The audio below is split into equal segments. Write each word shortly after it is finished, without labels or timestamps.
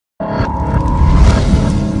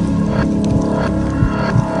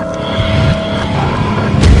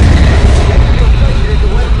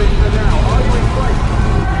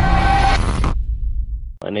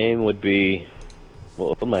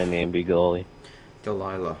would my name be, Golly?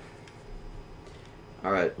 Delilah.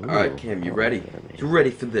 Alright, Ooh, alright, Cam, you ready? name. You ready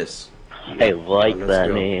for this? I like Let's that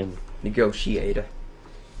go. name. Negotiator.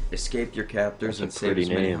 Escape your captors That's a and save as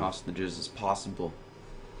pretty many name. hostages as possible.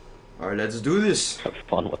 Alright, let's do this! Have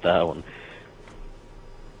fun with that one.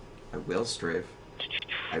 I will, Strafe.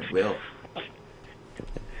 I will.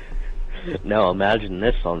 Now imagine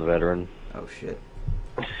this on Veteran. Oh shit.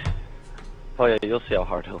 Oh yeah, you'll see how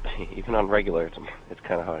hard it'll be. Even on regular, it's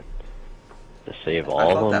kind of hard. To save I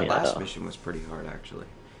all thought of that them, last yeah. mission was pretty hard, actually.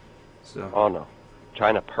 So. Oh no,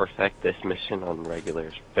 trying to perfect this mission on regular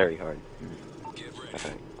is very hard.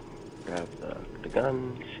 Alright, grab the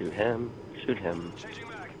gun, shoot him.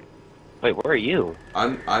 Wait, where are you?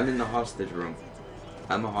 I'm in the hostage room.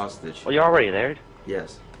 I'm a hostage. Oh, you're already there?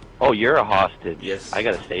 Yes. Oh, you're a hostage. Yes. I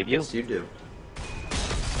gotta save you? Yes, you do.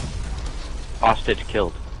 Hostage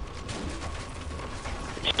killed.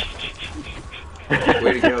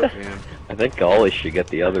 Way to go, Cam. I think Golly should get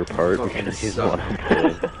the other part Fucking because he's the suck. one who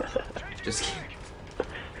played. Just kidding.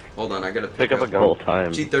 Hold on, I gotta Pick up a The gun. whole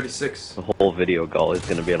time. G36. The whole video, Golly's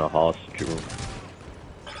gonna be in a hostage room.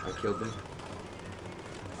 I killed him.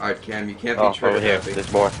 Alright, Cam, you can't be Oh, trigger over here. happy.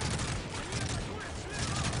 There's more.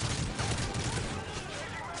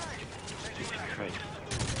 Jesus Christ.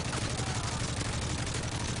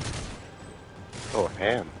 Oh,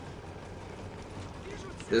 ham.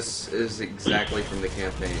 This is exactly from the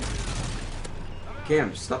campaign.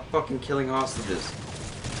 Cam, stop fucking killing hostages.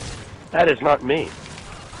 That is not me.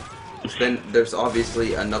 Then there's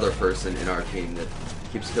obviously another person in our team that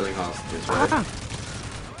keeps killing hostages, right?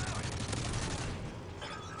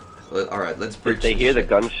 Alright, let's breach If they this hear the shit.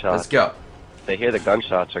 gunshots, Let's go. if they hear the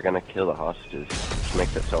gunshots, are gonna kill the hostages. Which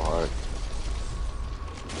makes it so hard.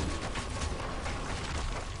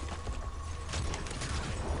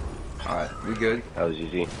 Alright, we good? That was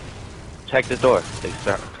easy. Check the door. They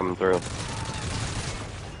start coming through.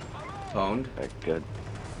 Toned. Okay, good.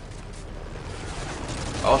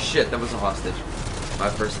 Oh shit, that was a hostage. My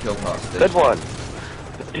first killed hostage. Good one.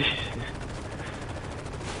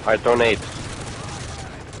 Alright, throw nades.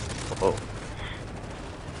 Oh.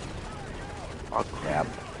 Oh crap.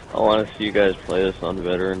 I want to see you guys play this on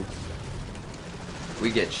Veteran. We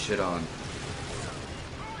get shit on.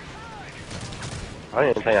 I don't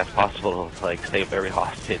even think that's possible to like save every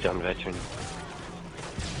hostage on veteran.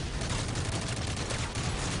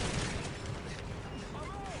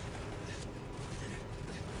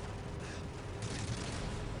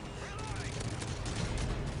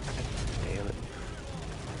 Damn it.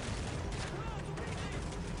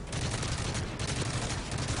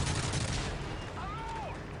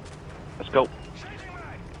 Let's go.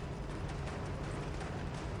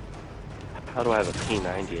 How do I have a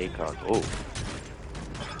P90 ACOG? Oh,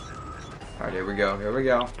 Alright, here we go, here we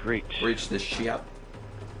go. breach. Breach this shit.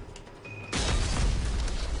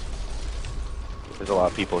 There's a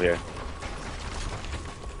lot of people here.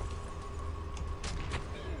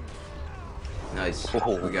 Nice.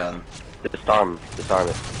 Oh. We got him. Disarm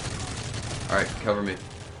it. Alright, cover me.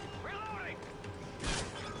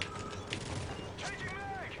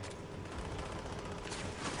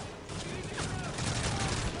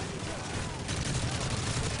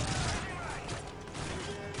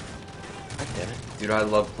 God damn it. Dude, I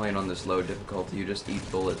love playing on this low difficulty. You just eat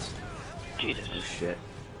bullets. Jesus. Oh shit.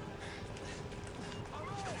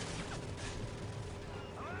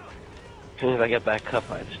 As soon as I get back up,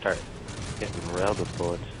 I start getting railed with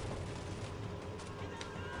bullets.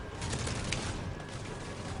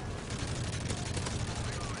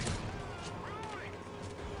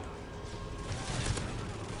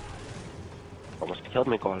 Almost killed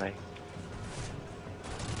me, Golly.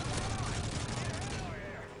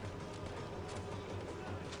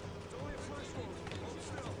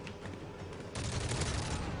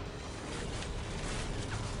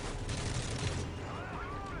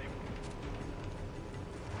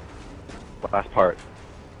 Last part.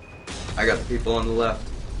 I got the people on the left.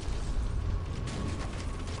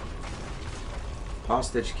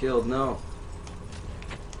 Hostage killed, no.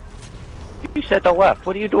 You said the left.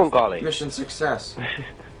 What are you doing, Golly? Mission success.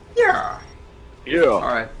 Yeah! Yeah.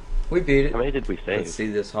 Alright, we beat it. How many did we Let's save? see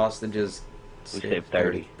this. Hostages We saved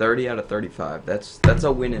 30. 30 out of 35. That's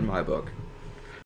a win in my book.